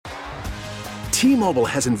T-Mobile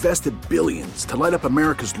has invested billions to light up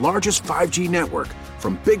America's largest 5G network,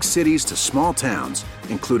 from big cities to small towns,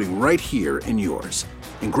 including right here in yours.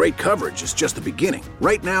 And great coverage is just the beginning.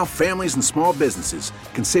 Right now, families and small businesses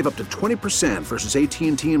can save up to 20% versus AT&T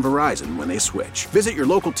and Verizon when they switch. Visit your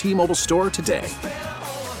local T-Mobile store today.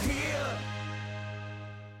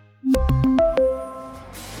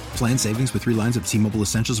 Plan savings with 3 lines of T-Mobile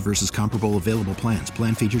Essentials versus comparable available plans.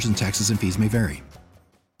 Plan features and taxes and fees may vary.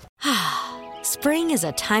 Spring is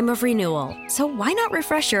a time of renewal, so why not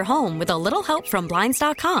refresh your home with a little help from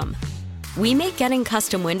Blinds.com? We make getting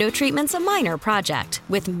custom window treatments a minor project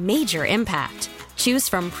with major impact. Choose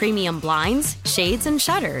from premium blinds, shades, and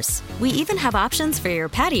shutters. We even have options for your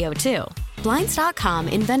patio, too. Blinds.com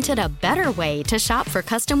invented a better way to shop for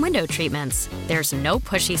custom window treatments. There's no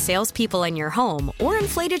pushy salespeople in your home or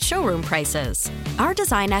inflated showroom prices. Our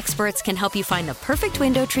design experts can help you find the perfect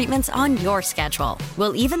window treatments on your schedule.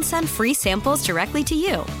 We'll even send free samples directly to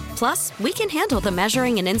you. Plus, we can handle the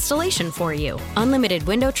measuring and installation for you. Unlimited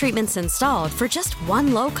window treatments installed for just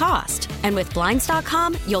one low cost. And with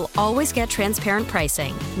Blinds.com, you'll always get transparent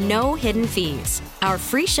pricing. No hidden fees. Our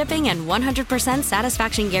free shipping and 100%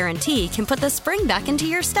 satisfaction guarantee can put the spring back into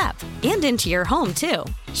your step and into your home, too.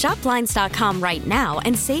 Shop Blinds.com right now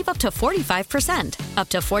and save up to 45%. Up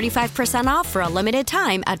to 45% off for a limited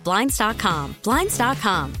time at Blinds.com.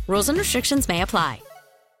 Blinds.com. Rules and restrictions may apply.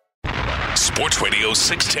 Sports Radio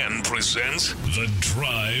 610 presents The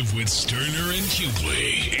Drive with Sterner and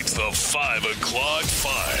Hughley. It's the 5 o'clock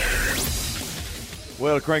fire.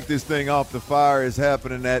 Well, to crank this thing off, the fire is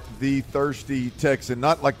happening at the Thirsty Texan.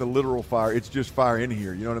 Not like the literal fire. It's just fire in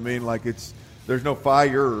here. You know what I mean? Like there's no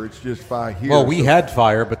fire. It's just fire here. Well, we had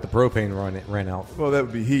fire, but the propane ran out. Well, that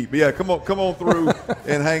would be heat. But yeah, come on through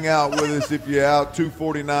and hang out with us if you're out.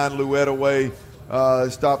 249 Louetta Way.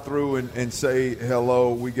 Stop through and say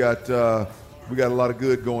hello. We got a lot of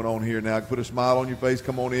good going on here now. Put a smile on your face.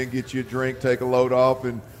 Come on in, get you a drink, take a load off,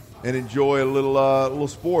 and enjoy a little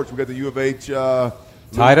sports. We got the U of H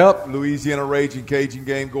tied up Louisiana Raging Cajun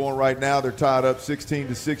game going right now. They're tied up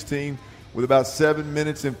 16-16 with about 7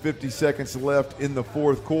 minutes and 50 seconds left in the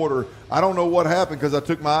fourth quarter. I don't know what happened because I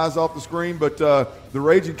took my eyes off the screen, but the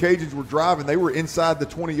Raging Cajuns were driving. They were inside the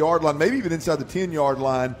 20-yard line, maybe even inside the 10-yard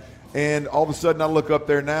line. And all of a sudden I look up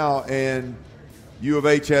there now, and U of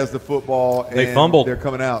H has the football. And they fumbled. They're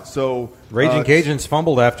coming out. So Raging Cajuns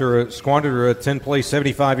fumbled after squandered a 10-play,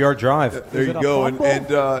 75-yard drive. There you go.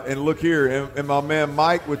 And look here. And my man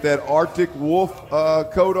Mike with that Arctic Wolf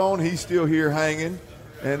coat on, he's still here hanging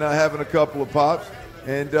and having a couple of pops.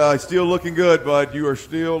 And still looking good, bud. You are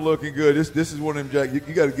still looking good. This is one of them, Jack.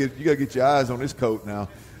 You got to get your eyes on this coat now.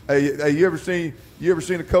 Hey, you ever seen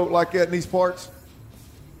a coat like that in these parts?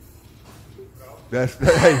 That's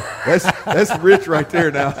rich right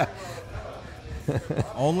there now.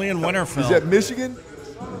 Only in Winterfell. Is that Michigan?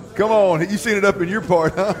 Come on, you seen it up in your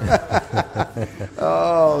part, huh?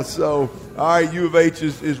 All right, U of H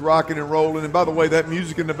is rocking and rolling. And by the way, that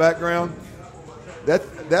music in the background,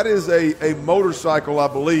 that is a motorcycle, I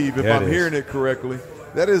believe, if I'm hearing it correctly.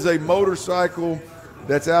 That is a motorcycle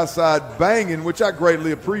that's outside banging, which I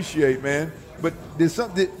greatly appreciate, man. But did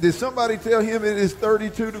somebody tell him it is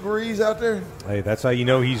 32 degrees out there? Hey, that's how you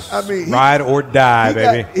know he's ride or die,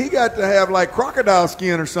 baby. He got to have like crocodile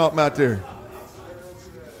skin or something out there.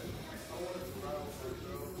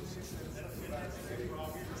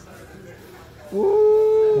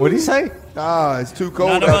 Woo. What did he say? It's too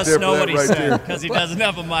cold None out of us there know for what that he right said there. because he doesn't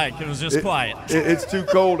have a mic. It was just quiet. It's too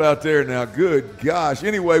cold out there now. Good gosh.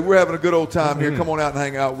 Anyway, we're having a good old time here. Come on out and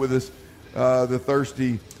hang out with us, the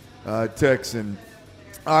Thirsty Texan.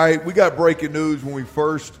 All right, we got breaking news when we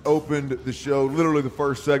first opened the show, literally the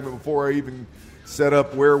first segment before I even set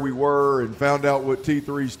up where we were and found out what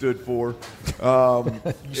T3 stood for.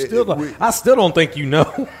 I still don't think you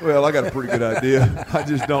know. Well, I got a pretty good idea. I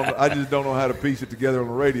just don't know how to piece it together on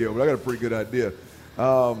the radio, but I got a pretty good idea.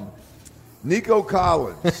 Nico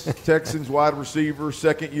Collins, Texans wide receiver,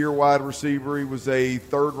 second-year wide receiver. He was a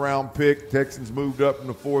third-round pick. Texans moved up from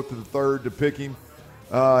the fourth to the third to pick him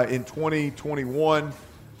in 2021.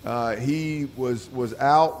 He was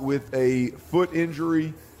out with a foot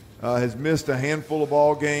injury, has missed a handful of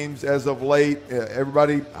ball games as of late.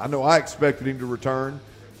 I expected him to return.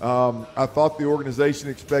 I thought the organization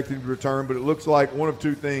expected him to return, but it looks like one of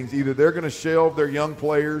two things. Either they're going to shelve their young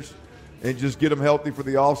players and just get them healthy for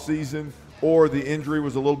the offseason, or the injury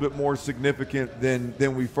was a little bit more significant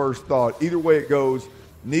than we first thought. Either way it goes,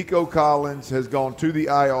 Nico Collins has gone to the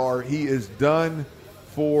IR. He is done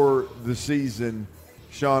for the season.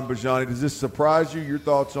 Sean Bajani. Does this surprise you? Your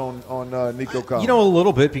thoughts on Nico Collins? A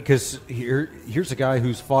little bit, because here's a guy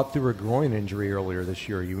who's fought through a groin injury earlier this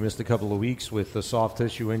year. You missed a couple of weeks with a soft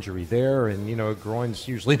tissue injury there, and, a groin's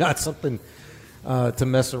usually not something to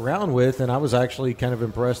mess around with. And I was actually kind of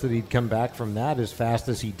impressed that he'd come back from that as fast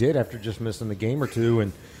as he did after just missing the game or two.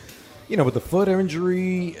 And, with the foot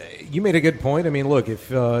injury, you made a good point. I mean, look, if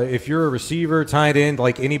you're a receiver, tight end,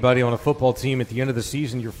 like anybody on a football team at the end of the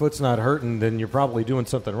season, your foot's not hurting, then you're probably doing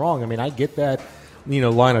something wrong. I mean, I get that,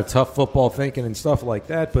 line of tough football thinking and stuff like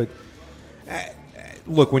that. But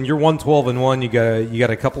look, when you're 1-12-1, you got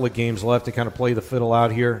a couple of games left to kind of play the fiddle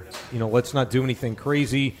out here. Let's not do anything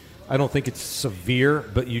crazy. I don't think it's severe,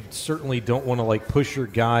 but you certainly don't want to push your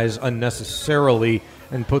guys unnecessarily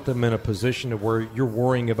and put them in a position of where you're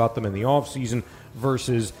worrying about them in the offseason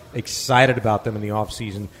versus excited about them in the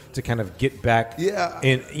offseason to kind of get back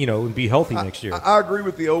and be healthy next year. I agree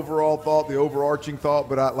with the overall thought, the overarching thought,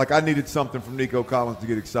 but I needed something from Nico Collins to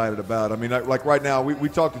get excited about. I mean, right now, we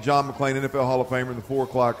talked to John McClain, NFL Hall of Famer, in the 4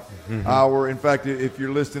 o'clock hour. In fact, if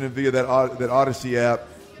you're listening via that Odyssey app,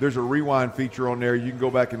 there's a rewind feature on there. You can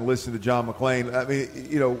go back and listen to John McClain. I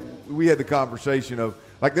mean, we had the conversation of,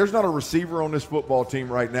 there's not a receiver on this football team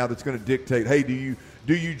right now that's going to dictate, hey, do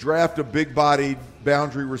you draft a big-bodied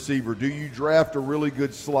boundary receiver? Do you draft a really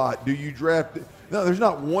good slot? Do you draft – no, there's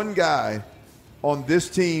not one guy on this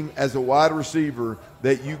team as a wide receiver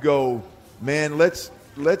that you go, man, let's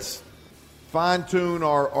fine-tune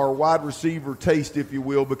our wide receiver taste, if you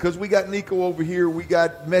will, because we got Nico over here, we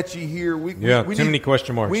got Mechie here. We too many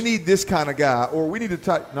question marks. We need this kind of guy, or we need to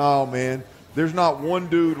type – no, man. There's not one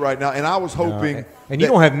dude right now, and I was hoping and you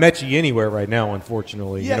don't have Mechie anywhere right now,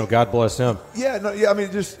 unfortunately. Yeah, God bless him. I mean,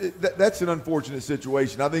 that's an unfortunate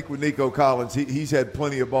situation. I think with Nico Collins, he's had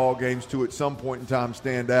plenty of ball games to at some point in time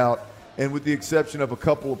stand out, and with the exception of a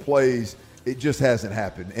couple of plays, it just hasn't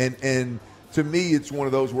happened. And to me, it's one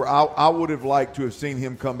of those where I would have liked to have seen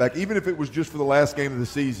him come back, even if it was just for the last game of the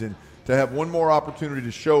season, to have one more opportunity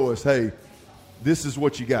to show us, hey, this is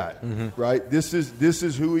what you got, right? This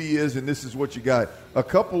is who he is, and this is what you got. A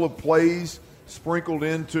couple of plays sprinkled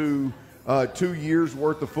into 2 years'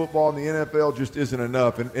 worth of football in the NFL just isn't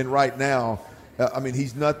enough. And right now, I mean,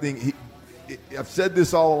 he's nothing. I've said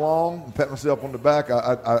this all along. Pat myself on the back.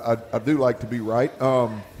 I do like to be right. I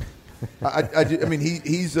mean,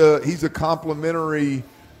 he's a complimentary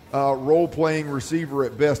role-playing receiver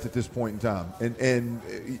at best at this point in time, and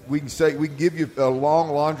we can give you a long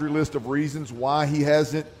laundry list of reasons why he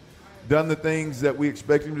hasn't done the things that we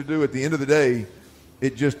expect him to do. At the end of the day,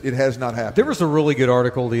 it has not happened. There was a really good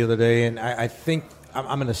article the other day, and I think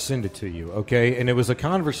I'm going to send it to you, okay? And it was a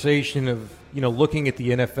conversation of looking at the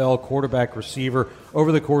NFL quarterback receiver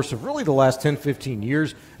over the course of really the last 10, 15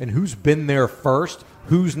 years, and who's been there first,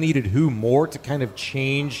 who's needed who more to kind of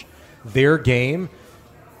change their game.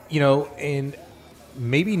 And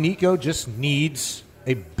maybe Nico just needs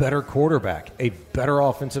a better quarterback, a better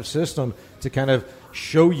offensive system to kind of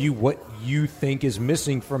show you what you think is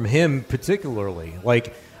missing from him particularly.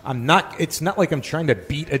 It's not like I'm trying to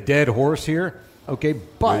beat a dead horse here, okay?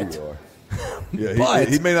 But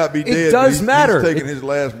he may not be dead, it does but matter. He's taking his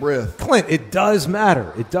last breath. Clint, it does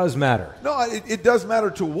matter. It does matter. No, it does matter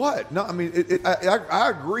to what? No, I mean, I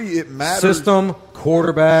agree it matters. System,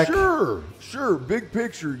 quarterback. Sure, big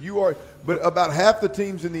picture, you are. But about half the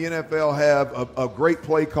teams in the NFL have a great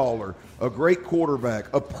play caller, a great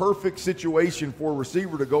quarterback, a perfect situation for a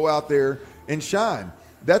receiver to go out there and shine.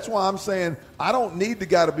 That's why I'm saying I don't need the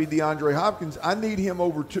guy to be DeAndre Hopkins. I need him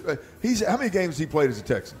over two. How many games has he played as a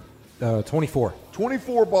Texan? 24.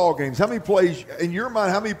 24 ball games. How many plays, in your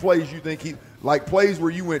mind, how many plays you think he, plays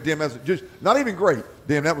where you went, damn, that's just not even great.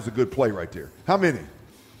 Damn, that was a good play right there. How many?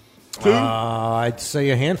 2? I'd say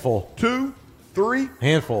a handful. 2? 3?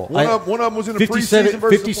 Handful. One of them was in the preseason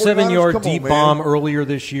versus 57-yard deep bomb earlier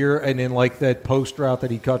this year, and then that post route that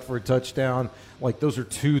he cut for a touchdown. Those are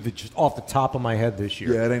 2 that just off the top of my head this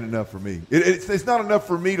year. Yeah, it ain't enough for me. It's not enough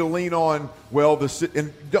for me to lean on,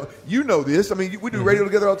 and you know this. I mean, we do radio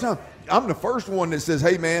together all the time. I'm the first one that says,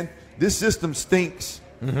 hey, man, this system stinks.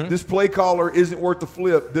 This play caller isn't worth the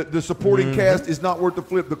flip. The supporting cast is not worth the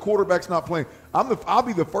flip. The quarterback's not playing. I'll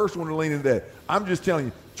be the first one to lean into that. I'm just telling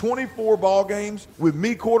you, 24 ball games with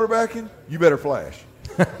me quarterbacking, you better flash.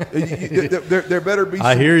 There better be.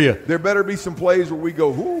 I hear you. There better be some plays where we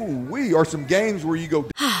go, or some games where you go.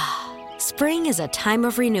 Spring is a time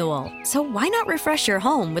of renewal, so why not refresh your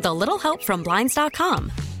home with a little help from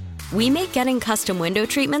Blinds.com? We make getting custom window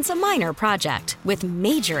treatments a minor project with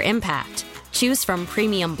major impact. Choose from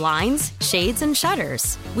premium blinds, shades, and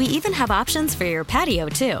shutters. We even have options for your patio,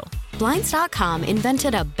 too. Blinds.com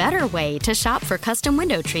invented a better way to shop for custom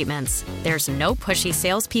window treatments. There's no pushy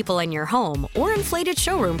salespeople in your home or inflated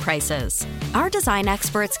showroom prices. Our design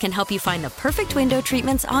experts can help you find the perfect window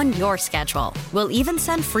treatments on your schedule. We'll even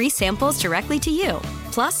send free samples directly to you.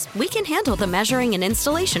 Plus, we can handle the measuring and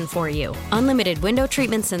installation for you. Unlimited window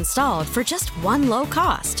treatments installed for just one low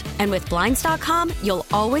cost. And with Blinds.com, you'll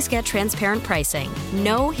always get transparent pricing.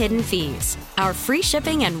 No hidden fees. Our free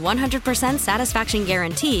shipping and 100% satisfaction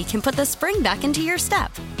guarantee can put the spring back into your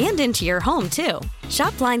step and into your home, too.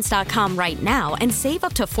 Shop Blinds.com right now and save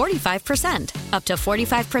up to 45%. Up to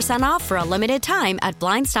 45% off for a limited time at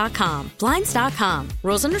Blinds.com. Blinds.com.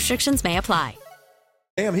 Rules and restrictions may apply.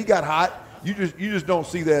 Damn, he got hot. You just don't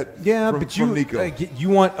see that from Nico. You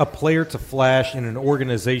want a player to flash in an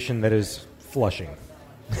organization that is flushing.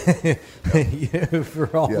 For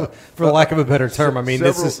lack of a better term. I mean,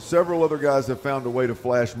 several other guys have found a way to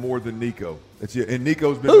flash more than Nico. And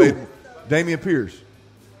Nico's been made. Damian Pierce,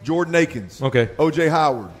 Jordan Akins, O.J.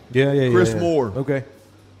 Howard, Chris Moore. Okay,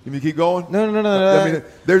 you mean keep going? No. I mean,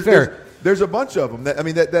 there's a bunch of them that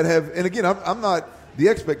have. And again, I'm not. The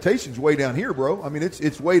expectation's way down here, bro. I mean,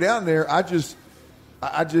 it's way down there. I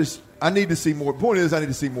need to see more. Point is, I need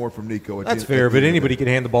to see more from Nico. That's fair, but anybody can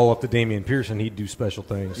hand the ball off to Damian Pierce and he'd do special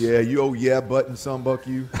things. Yeah, button some buck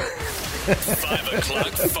you. 5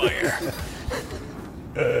 o'clock fire.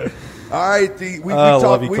 All right, we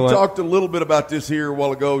talked a little bit about this here a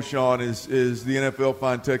while ago, Sean, is the NFL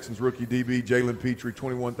fined Texans rookie DB Jalen Petrie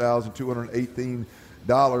 $21,218.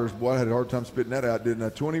 Boy, I had a hard time spitting that out, didn't I?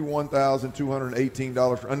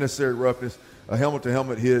 $21,218 for unnecessary roughness, a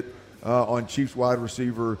helmet-to-helmet hit on Chiefs wide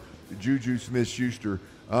receiver Juju Smith-Schuster.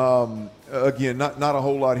 Again, not a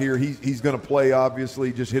whole lot here. He's going to play,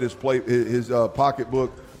 obviously. Just hit his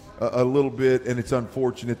pocketbook a little bit, and it's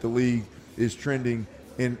unfortunate the league is trending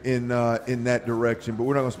in that direction. But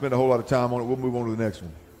we're not going to spend a whole lot of time on it. We'll move on to the next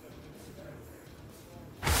one.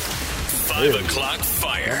 5 o'clock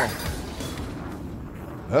fire.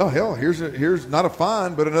 Oh, hell, here's not a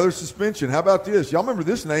fine, but another suspension. How about this? Y'all remember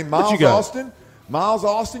this name, Miles Austin? Miles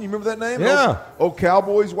Austin, you remember that name? Yeah.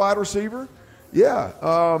 Cowboys wide receiver? Yeah.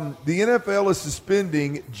 The NFL is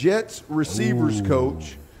suspending Jets receivers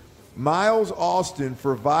coach Miles Austin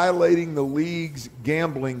for violating the league's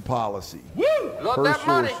gambling policy. Woo! Love that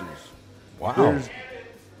money. Wow.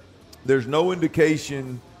 There's no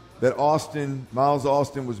indication that Miles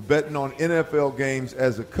Austin was betting on NFL games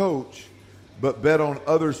as a coach, but bet on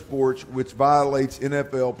other sports, which violates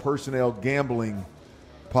NFL personnel gambling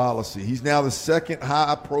policy. He's now the second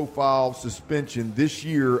high-profile suspension this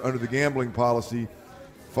year under the gambling policy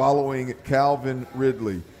following Calvin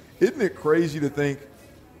Ridley. Isn't it crazy to think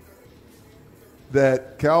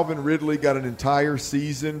that Calvin Ridley got an entire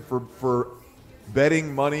season for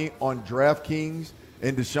betting money on DraftKings,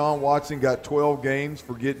 and Deshaun Watson got 12 games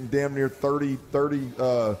for getting damn near 30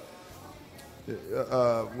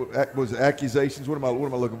 was accusations? What am I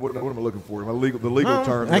looking for? The legal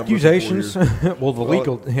term. Accusations. Well, the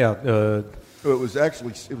legal. It was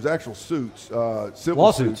actual suits, civil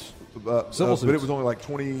lawsuits. Suits. Civil suits. But it was only like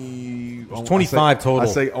 20. 25 total. I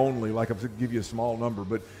say only, like I'm going to give you a small number,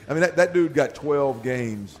 but I mean that dude got 12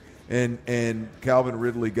 games. And Calvin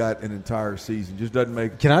Ridley got an entire season. Just doesn't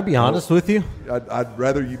make. Can I be honest with you? I'd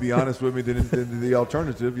rather you be honest with me than the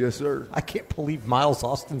alternative. Yes, sir. I can't believe Miles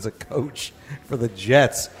Austin's a coach for the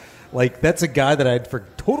Jets. Like, that's a guy that I'd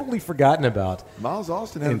totally forgotten about. Miles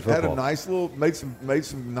Austin had a nice made some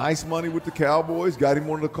nice money with the Cowboys. Got him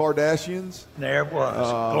one of the Kardashians. There it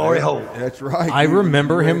was. Glory hole. That's right. I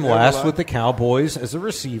remember him last with the Cowboys as a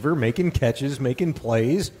receiver, making catches, making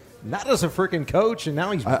plays. Not as a freaking coach, and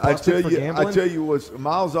now he's busted for gambling. I tell you what,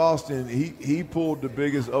 Miles Austin, he pulled the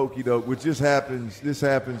biggest okie doke, which this happens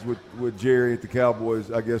with Jerry at the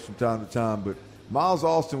Cowboys, I guess, from time to time. But Miles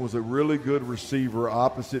Austin was a really good receiver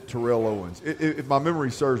opposite Terrell Owens. If my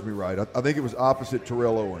memory serves me right, I think it was opposite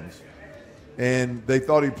Terrell Owens. And they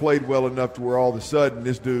thought he played well enough to where all of a sudden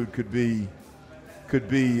this dude could be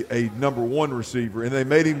a number one receiver, and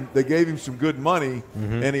they gave him some good money,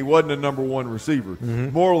 and he wasn't a number one receiver.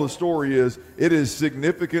 Moral of the story is it is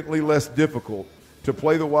significantly less difficult to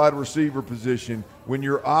play the wide receiver position when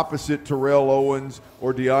you're opposite Terrell Owens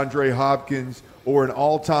or DeAndre Hopkins or an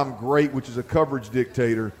all-time great, which is a coverage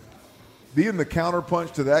dictator. Being the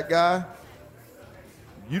counterpunch to that guy,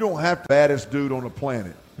 you don't have to be the baddest dude on the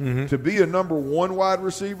planet. To be a number one wide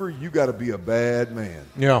receiver, you got to be a bad man.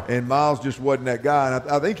 Yeah. And Miles just wasn't that guy. And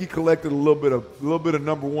I think he collected a little bit of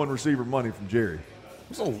number one receiver money from Jerry.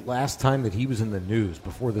 When was the last time that he was in the news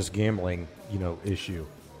before this gambling, issue?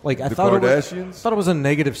 Like I The thought Kardashians? it was a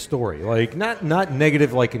negative story. Like not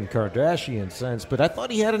negative like in Kardashian sense, but I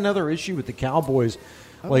thought he had another issue with the Cowboys.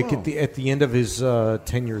 Like at the end of his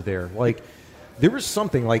tenure there, like there was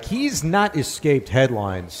something like he's not escaped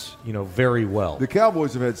headlines, very well. The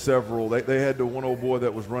Cowboys have had several. They had the one old boy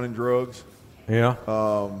that was running drugs. Yeah,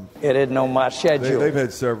 It isn't on my schedule. They've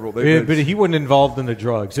had several. but he wasn't involved in the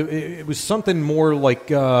drugs. It was something more like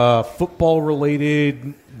football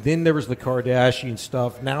related. Then there was the Kardashian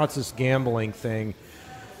stuff. Now it's this gambling thing.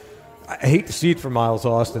 I hate to see it for Miles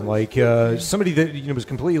Austin. Like somebody that was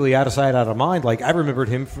completely out of sight, out of mind. Like I remembered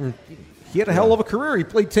him from. He had a hell of a career. He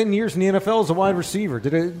played 10 years in the NFL as a wide receiver.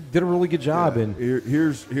 Did a really good job. Yeah. And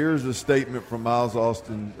here's a statement from Miles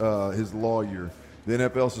Austin, his lawyer. The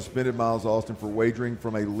NFL suspended Miles Austin for wagering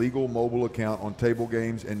from a legal mobile account on table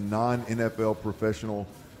games and non-NFL professional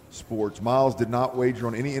sports. Miles did not wager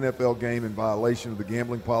on any NFL game in violation of the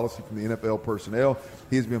gambling policy from the NFL personnel.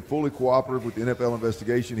 He has been fully cooperative with the NFL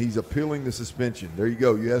investigation. He's appealing the suspension. There you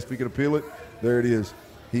go. You asked if he could appeal it. There it is.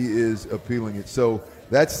 He is appealing it. So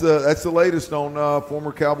that's the latest on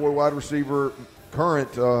former Cowboy wide receiver,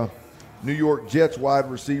 current New York Jets wide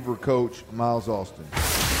receiver coach Miles Austin.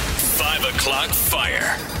 5 o'clock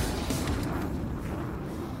fire.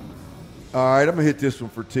 All right, I'm going to hit this one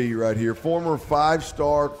for T right here. Former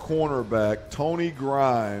 5-star cornerback Tony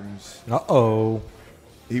Grimes. Uh-oh.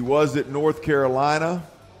 He was at North Carolina.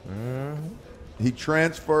 He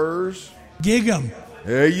transfers. Gig 'em.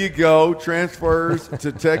 There you go. Transfers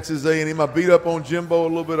to Texas A&M. I beat up on Jimbo a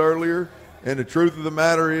little bit earlier, and the truth of the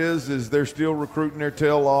matter is they're still recruiting their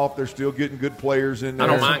tail off. They're still getting good players in there. I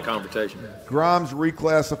don't mind confrontation. Grimes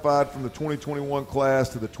reclassified from the 2021 class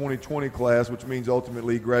to the 2020 class, which means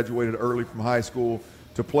ultimately he graduated early from high school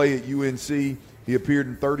to play at UNC. He appeared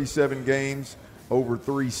in 37 games over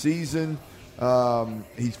 3 seasons.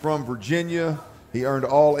 He's from Virginia. He earned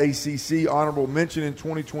all ACC honorable mention in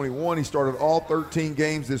 2021. He started all 13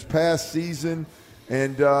 games this past season,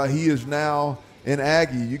 and he is now an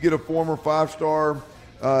Aggie. You get a former 5-star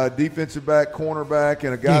defensive back, cornerback,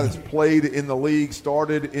 and a guy that's played in the league,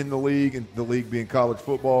 started in the league, and the league being college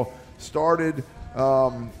football, started.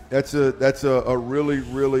 That's a really,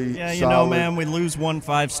 really solid. Man, we lose one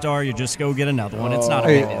 5-star, you just go get another one. It's not a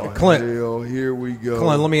big deal. Clint, here we go.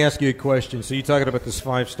 Clint, let me ask you a question. So you're talking about this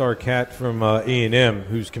 5-star cat from A&M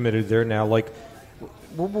who's committed there now. Like,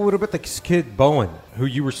 what about this kid Bowen, who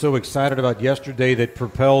you were so excited about yesterday that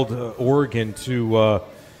propelled Oregon to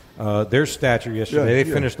their stature yesterday?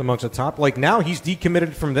 They finished amongst the top. Like now he's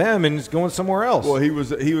decommitted from them and is going somewhere else. Well, he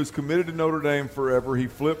was committed to Notre Dame forever. He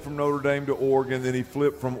flipped from Notre Dame to Oregon, then he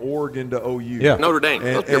flipped from Oregon to OU. Yeah, Notre Dame.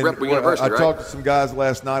 And Reputable university, I talked to some guys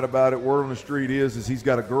last night about it. Word on the street is he's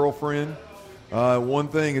got a girlfriend. One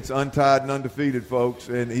thing, it's untied and undefeated, folks.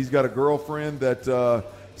 And he's got a girlfriend that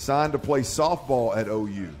signed to play softball at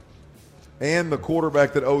OU. And the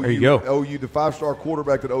quarterback that OU, the 5-star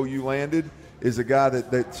quarterback that OU landed, is a guy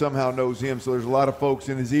that somehow knows him. So there's a lot of folks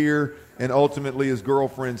in his ear, and ultimately his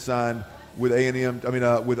girlfriend signed with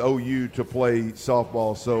with OU to play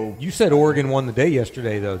softball. So you said Oregon won the day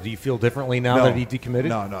yesterday, though. Do you feel differently now that he decommitted?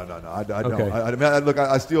 No. I don't.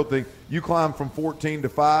 I still think you climb from 14 to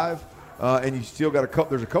 5, and you still got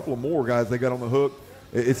there's a couple of more guys they got on the hook.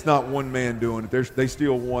 It's not one man doing it. They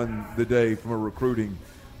still won the day from a recruiting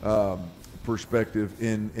perspective,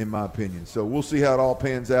 in my opinion. So we'll see how it all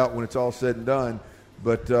pans out when it's all said and done.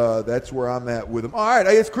 But that's where I'm at with them. All right,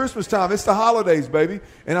 hey, it's Christmas time. It's the holidays, baby.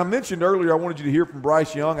 And I mentioned earlier I wanted you to hear from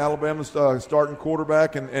Bryce Young, Alabama's starting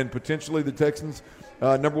quarterback and potentially the Texans'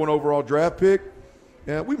 number 1 overall draft pick.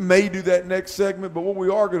 We may do that next segment, but what we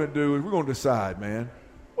are going to do is we're going to decide, man,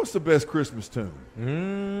 what's the best Christmas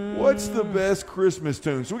tune? What's the best Christmas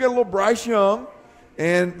tune? So we got a little Bryce Young.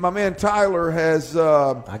 And my man Tyler has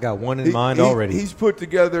I got one in mind already. He's put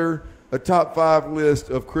together a top 5 list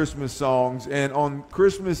of Christmas songs, and on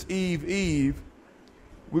Christmas Eve,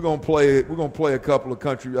 we're gonna play a couple of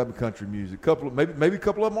country music. Maybe a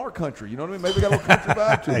couple of them are country. You know what I mean? Maybe we got a little country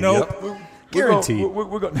vibe to it. Nope.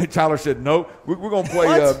 Guaranteed. Tyler said nope. We're gonna play.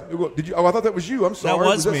 Did you? Oh, I thought that was you. I'm sorry.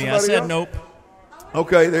 That was me. I said nope.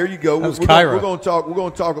 Okay, there you go. That was Kyra. We're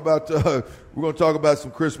gonna talk about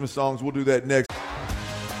some Christmas songs. We'll do that next.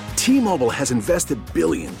 T-Mobile has invested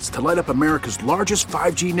billions to light up America's largest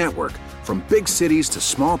 5G network, from big cities to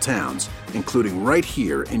small towns, including right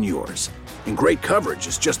here in yours. And great coverage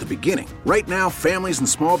is just the beginning. Right now, families and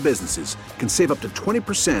small businesses can save up to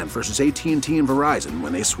 20% versus AT&T and Verizon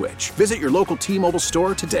when they switch. Visit your local T-Mobile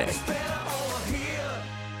store today.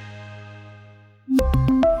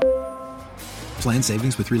 Plan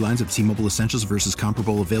savings with 3 lines of T-Mobile Essentials versus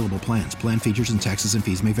comparable available plans. Plan features and taxes and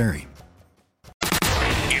fees may vary.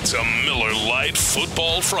 Light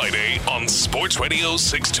Football Friday on Sports Radio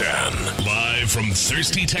 610. Live from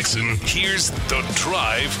Thirsty Texan, here's The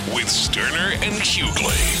Drive with Sterner and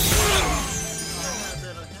Hughley.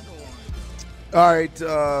 All right,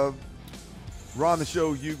 Ron the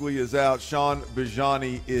Show Hughley is out. Sean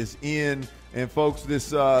Bajani is in. And folks,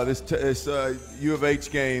 this U of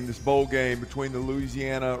H game, this bowl game between the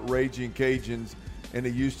Louisiana Raging Cajuns and the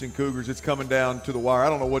Houston Cougars, it's coming down to the wire. I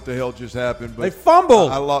don't know what the hell just happened, but they fumbled.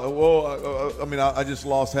 I just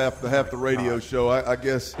lost half the radio show. I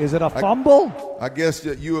guess. Is it a fumble? I guess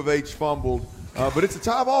that U of H fumbled, but it's a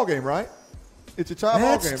tie ball game, right? It's a tie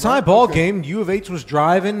ball game. It's a tie ball game. U of H was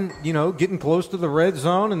driving, getting close to the red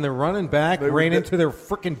zone, and they're running back, ran into their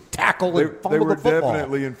freaking tackle and fumbled the football. They were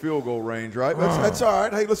definitely in field goal range, right? That's all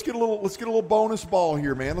right. Hey, let's get a little bonus ball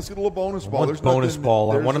here, man. Let's get a little bonus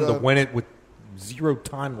ball. I want them to win it with zero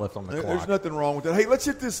time left on the clock. There's nothing wrong with that. Hey, let's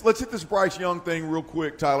hit this Bryce Young thing real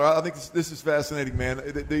quick, Tyler. I think this is fascinating, man.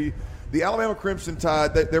 The Alabama Crimson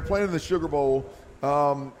Tide, they're playing in the Sugar Bowl.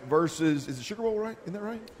 Versus, is it Sugar Bowl, right? Isn't that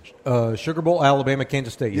right? Sugar Bowl, Alabama,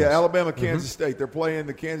 Kansas State. Yeah, yes. Alabama, Kansas State. They're playing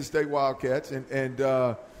the Kansas State Wildcats, and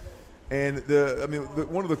one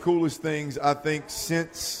of the coolest things I think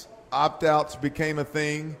since opt-outs became a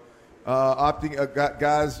thing,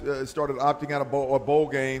 guys started opting out of bowl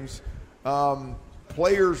games.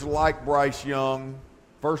 Players like Bryce Young,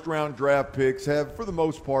 first-round draft picks, have for the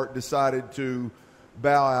most part decided to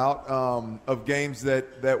bow out of games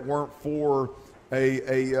that weren't for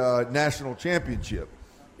a national championship.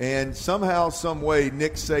 And somehow, some way,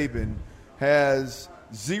 Nick Saban has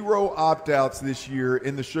zero opt-outs this year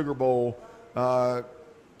in the Sugar Bowl,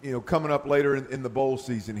 coming up later in the bowl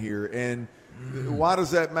season here. And why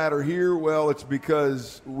does that matter here? Well, it's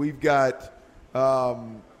because we've got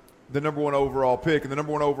the number one overall pick, and the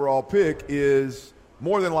number one overall pick is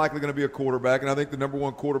more than likely going to be a quarterback, and I think the number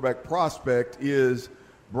one quarterback prospect is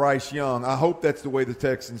Bryce Young. I hope that's the way the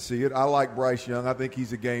Texans see it. I like Bryce Young. I think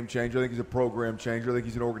he's a game changer. I think he's a program changer. I think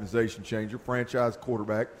he's an organization changer, franchise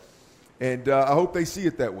quarterback. And I hope they see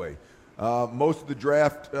it that way. Most of the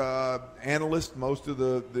draft analysts, most of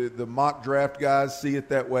the mock draft guys see it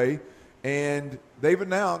that way. And they've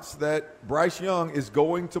announced that Bryce Young is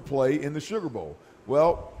going to play in the Sugar Bowl.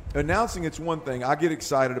 Well, announcing it's one thing. I get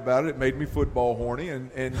excited about it. It made me football horny,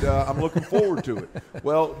 and I'm looking forward to it.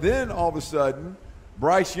 Well, then all of a sudden,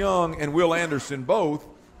 Bryce Young and Will Anderson both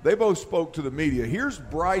spoke to the media. Here's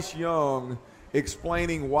Bryce Young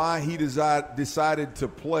explaining why he decided to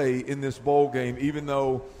play in this bowl game, even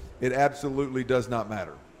though it absolutely does not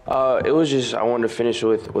matter. It was just I wanted to finish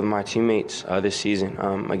with my teammates this season.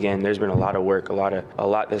 Again, there's been a lot of work, a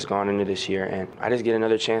lot that's gone into this year, and I just get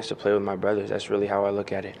another chance to play with my brothers. That's really how I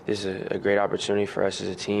look at it. This is a great opportunity for us as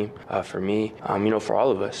a team, for me, for all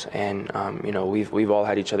of us. And we've all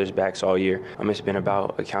had each other's backs all year. It's been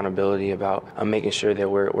about accountability, about making sure that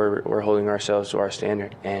we're holding ourselves to our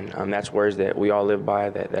standard, and that's words that we all live by,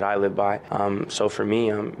 that I live by. So for me,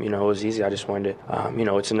 it was easy. I just wanted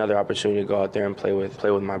to, it's another opportunity to go out there and play with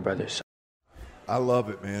my brothers. I love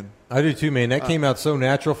it, man. I do too, man. That came out so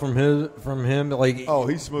natural from him. Like,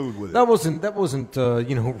 he's smooth with it. That wasn't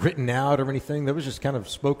written out or anything. That was just kind of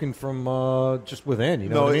spoken from just within.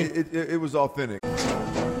 No, what I mean? It was authentic.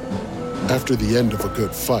 After the end of a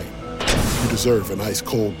good fight, you deserve an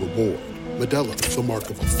ice-cold reward. Modelo, the mark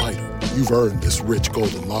of a fighter. You've earned this rich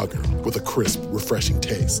golden lager with a crisp, refreshing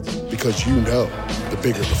taste. Because you know, the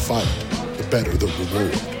bigger the fight, the better the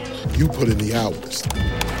reward. You put in the hours,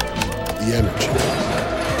 the energy,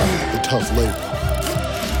 the tough labor.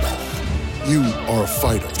 You are a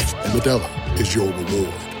fighter, and Modelo is your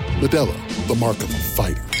reward. Modelo, the mark of a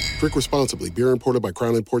fighter. Drink responsibly. Beer imported by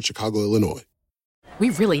Crown Imports, Chicago, Illinois. We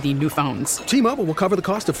really need new phones. T-Mobile will cover the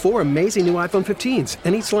cost of 4 amazing new iPhone 15s,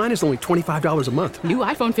 and each line is only $25 a month. New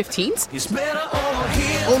iPhone 15s? It's better over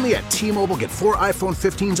here. Only at T-Mobile, get 4 iPhone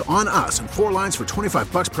 15s on us and 4 lines for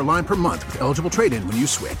 $25 per line per month with eligible trade-in when you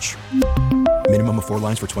switch. Minimum of 4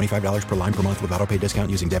 lines for $25 per line per month with autopay discount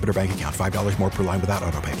using debit or bank account. $5 more per line without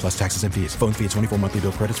autopay, plus taxes and fees. Phone fee at 24 monthly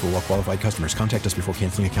bill credits for well-qualified customers. Contact us before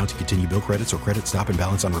canceling account to continue bill credits or credit stop and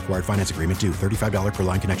balance on required finance agreement due. $35 per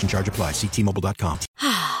line connection charge applies. See T-Mobile.com.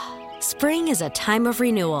 Spring is a time of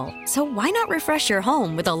renewal, so why not refresh your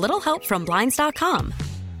home with a little help from Blinds.com?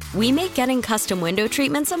 We make getting custom window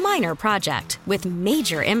treatments a minor project with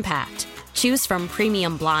major impact. Choose from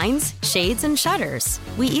premium blinds, shades, and shutters.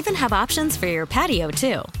 We even have options for your patio,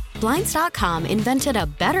 too. Blinds.com invented a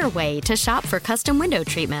better way to shop for custom window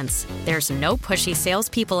treatments. There's no pushy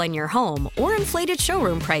salespeople in your home or inflated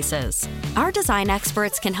showroom prices. Our design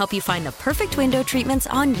experts can help you find the perfect window treatments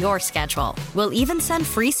on your schedule. We'll even send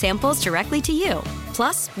free samples directly to you.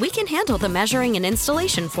 Plus, we can handle the measuring and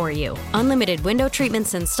installation for you. Unlimited window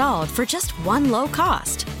treatments installed for just one low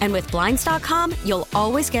cost. And with Blinds.com, you'll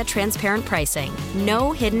always get transparent pricing.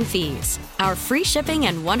 No hidden fees. Our free shipping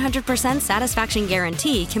and 100% satisfaction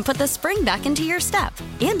guarantee can put the spring back into your step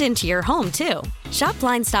and into your home, too. Shop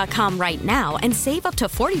Blinds.com right now and save up to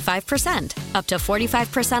 45%. Up to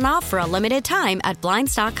 45% off for a limited time at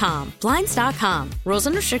Blinds.com. Blinds.com. Rules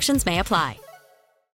and restrictions may apply.